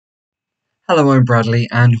Hello, I'm Bradley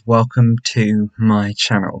and welcome to my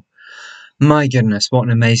channel. My goodness, what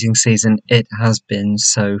an amazing season it has been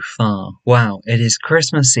so far. Wow, it is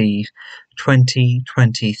Christmas Eve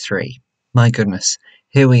 2023. My goodness,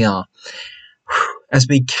 here we are. As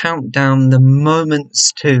we count down the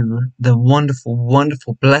moments to the wonderful,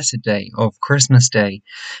 wonderful, blessed day of Christmas Day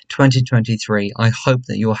 2023, I hope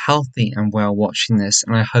that you're healthy and well watching this,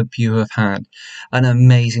 and I hope you have had an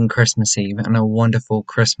amazing Christmas Eve and a wonderful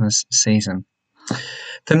Christmas season.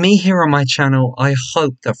 For me here on my channel, I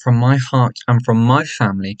hope that from my heart and from my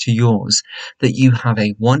family to yours, that you have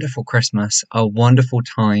a wonderful Christmas, a wonderful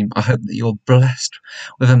time. I hope that you're blessed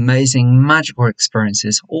with amazing magical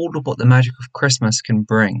experiences, all of what the magic of Christmas can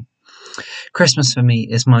bring. Christmas for me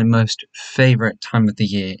is my most favourite time of the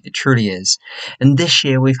year. It truly is. And this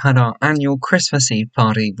year we've had our annual Christmas Eve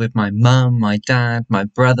party with my mum, my dad, my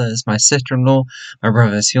brothers, my sister-in-law, my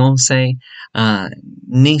brother's fiancée,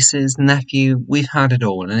 nieces, nephew. We've had it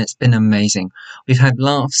all and it's been amazing. We've had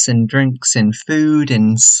laughs and drinks and food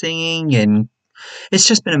and singing and it's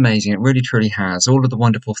just been amazing. It really truly has. All of the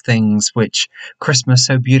wonderful things which Christmas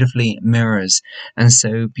so beautifully mirrors and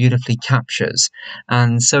so beautifully captures.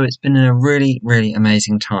 And so it's been a really, really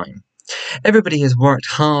amazing time. Everybody has worked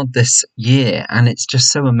hard this year, and it's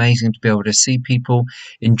just so amazing to be able to see people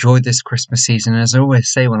enjoy this Christmas season. As I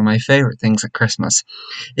always say, one of my favourite things at Christmas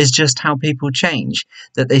is just how people change,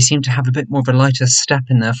 that they seem to have a bit more of a lighter step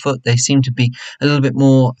in their foot. They seem to be a little bit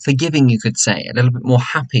more forgiving, you could say, a little bit more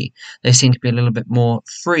happy. They seem to be a little bit more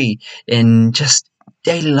free in just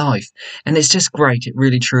daily life. And it's just great. It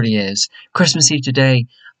really, truly is. Christmas Eve today,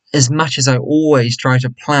 as much as I always try to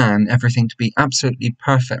plan everything to be absolutely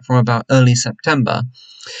perfect from about early September,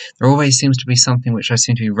 there always seems to be something which I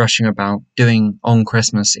seem to be rushing about doing on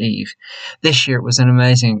Christmas Eve. This year it was an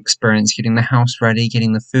amazing experience, getting the house ready,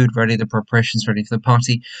 getting the food ready, the preparations ready for the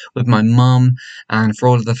party with my mum and for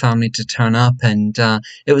all of the family to turn up, and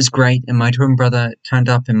it was great. And my twin brother turned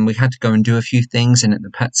up and we had to go and do a few things in at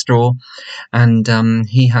the pet store, and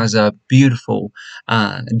he has a beautiful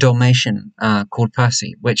Dalmatian called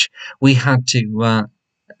Percy, which we had to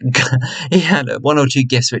he had one or two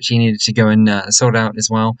gifts which he needed to go and sort out as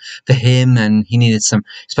well for him, and he needed some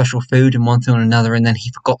special food and one thing or another, and then he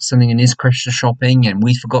forgot something in his Christmas shopping and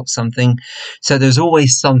we forgot something. So there's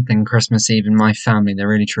always something Christmas Eve in my family. There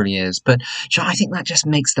really truly is. But I think that just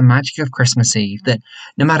makes the magic of Christmas Eve, that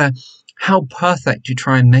no matter how perfect you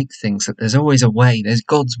try and make things, that there's always a way, there's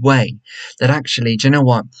God's way, that actually, do you know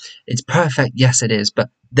what, it's perfect, yes it is, but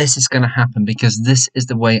this is going to happen because this is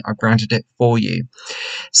the way I've granted it for you.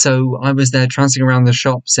 So I was there trouncing around the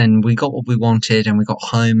shops and we got what we wanted and we got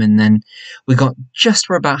home, and then we got just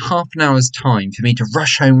for about half an hour's time for me to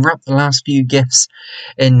rush home, wrap the last few gifts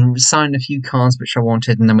and sign a few cards which I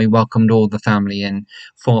wanted, and then we welcomed all the family in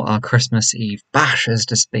for our Christmas Eve bash, as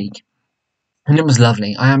to speak. And it was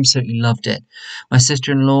lovely. I absolutely loved it. My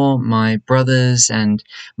sister-in-law, my brothers, and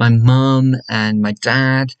my mum, and my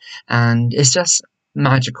dad, and it's just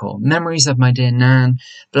magical. Memories of my dear Nan.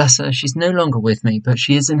 Bless her, she's no longer with me, but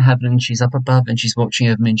she is in heaven, she's up above, and she's watching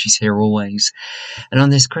over me, and she's here always. And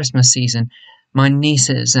on this Christmas season, my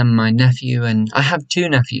nieces and my nephew, and I have two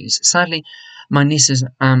nephews. Sadly, my nieces,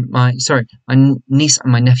 my niece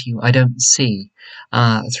and my nephew I don't see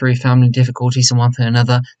through family difficulties and one thing or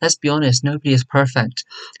another. Let's be honest, nobody is perfect.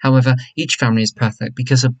 However, each family is perfect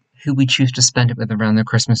because of who we choose to spend it with around the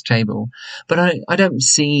Christmas table. But I don't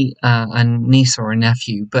see a niece or a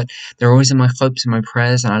nephew, but they're always in my hopes and my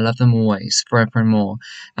prayers, and I love them always, forever and more.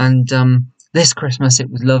 And this Christmas it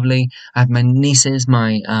was lovely. I had my nieces,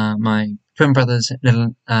 my twin brother's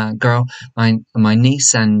little girl, my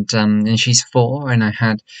niece, and she's 4, and I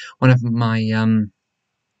had one of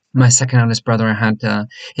my second eldest brother. I had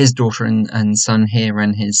his daughter and son here,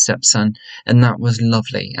 and his stepson, and that was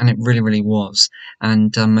lovely, and it really, really was.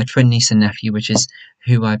 And my twin niece and nephew, which is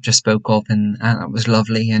who I've just spoke of, and that was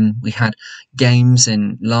lovely, and we had games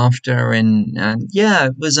and laughter, and yeah,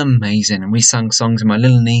 it was amazing. And we sung songs. And my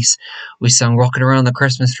little niece, we sung "Rocking Around the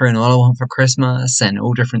Christmas Tree" and "All I Want for Christmas" and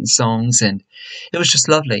all different songs, and it was just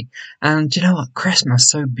lovely. And do you know what? Christmas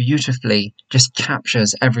so beautifully just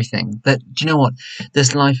captures everything. That, do you know what?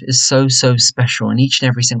 This life is so, so special, and each and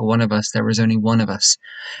every single one of us, there is only one of us.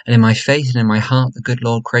 And in my faith and in my heart, the good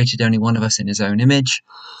Lord created only one of us in his own image.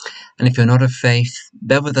 And if you're not of faith,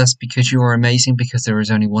 bear with us, because you are amazing, because there is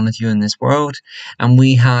only one of you in this world. And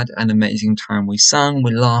we had an amazing time. We sung,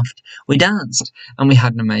 we laughed, we danced, and we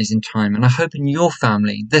had an amazing time. And I hope in your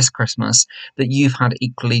family this Christmas that you've had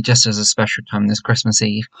equally just as a special time this Christmas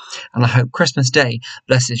Eve. And I hope Christmas Day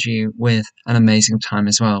blesses you with an amazing time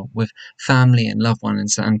as well, with family and loved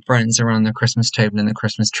ones and friends around the Christmas table and the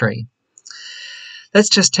Christmas tree. let's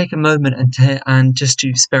just take a moment and just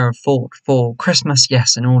to spare a thought for Christmas.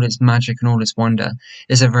 Yes, and all its magic and all its wonder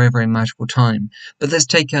is a very, very magical time. But let's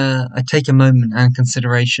take a moment and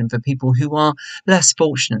consideration for people who are less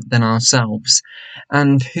fortunate than ourselves,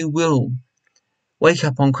 and who will wake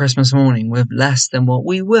up on Christmas morning with less than what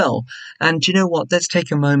we will. And you know what? Let's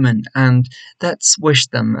take a moment and let's wish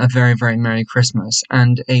them a very, very Merry Christmas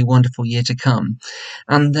and a wonderful year to come.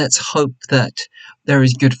 And let's hope that there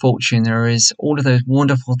is good fortune, there is all of those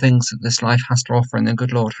wonderful things that this life has to offer and the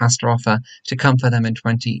good Lord has to offer to come for them in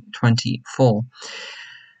 2024.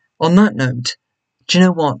 On that note, do you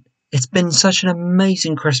know what? It's been such an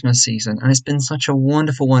amazing Christmas season, and it's been such a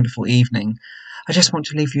wonderful, wonderful evening. I just want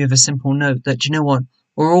to leave you with a simple note that, do you know what?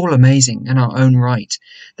 We're all amazing in our own right.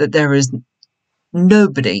 That there is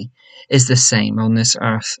nobody is the same on this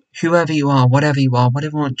earth. Whoever you are, whatever you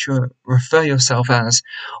want to refer yourself as,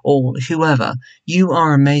 or whoever, you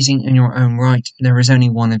are amazing in your own right. There is only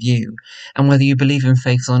one of you. And whether you believe in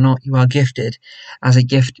faith or not, you are gifted as a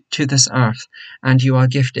gift to this earth. And you are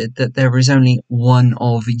gifted that there is only one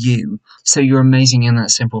of you. So you're amazing in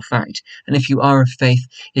that simple fact. And if you are of faith,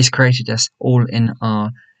 He's created us all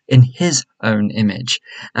in His own image.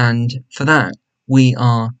 And for that,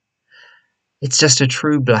 it's just a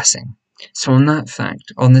true blessing. So on that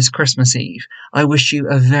fact, on this Christmas Eve, I wish you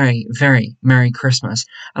a very, very Merry Christmas,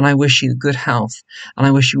 and I wish you good health, and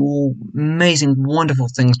I wish you all amazing, wonderful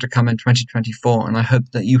things to come in 2024, and I hope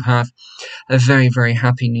that you have a very, very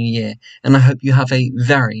happy New Year, and I hope you have a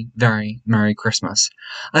very, very Merry Christmas.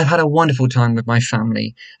 I've had a wonderful time with my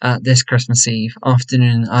family this Christmas Eve,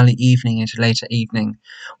 afternoon, early evening into later evening.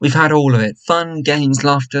 We've had all of it, fun, games,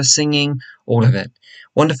 laughter, singing, all of it.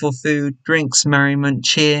 Wonderful food, drinks, merriment,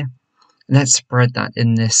 cheer. Let's spread that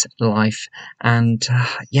in this life. And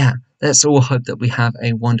let's all hope that we have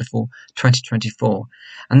a wonderful 2024.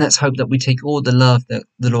 And let's hope that we take all the love that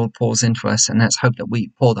the Lord pours into us, and let's hope that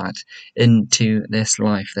we pour that into this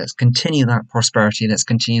life. Let's continue that prosperity. Let's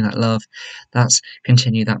continue that love. Let's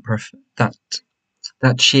continue that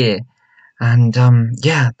cheer. And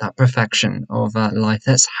that perfection of life.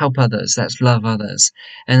 Let's help others. Let's love others.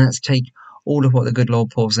 And let's take all of what the good Lord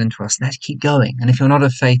pours into us. Let's keep going. And if you're not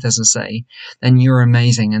of faith, as I say, then you're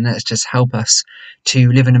amazing. And let's just help us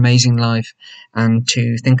to live an amazing life and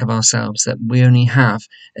to think of ourselves that we only have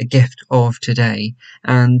a gift of today.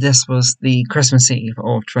 And this was the Christmas Eve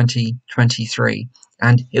of 2023.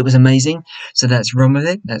 And it was amazing. So let's run with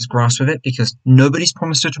it. Let's grasp with it, because nobody's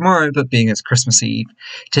promised a tomorrow, but being it's Christmas Eve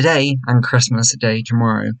today and Christmas Day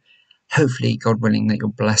tomorrow, hopefully, God willing, that you're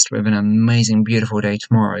blessed with an amazing, beautiful day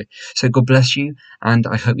tomorrow. So God bless you, and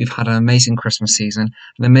I hope you've had an amazing Christmas season,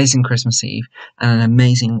 an amazing Christmas Eve, and an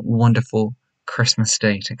amazing, wonderful Christmas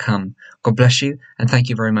day to come. God bless you, and thank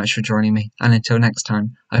you very much for joining me. And until next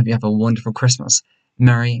time, I hope you have a wonderful Christmas.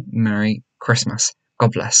 Merry, Merry Christmas.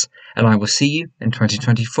 God bless. And I will see you in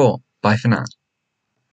 2024. Bye for now.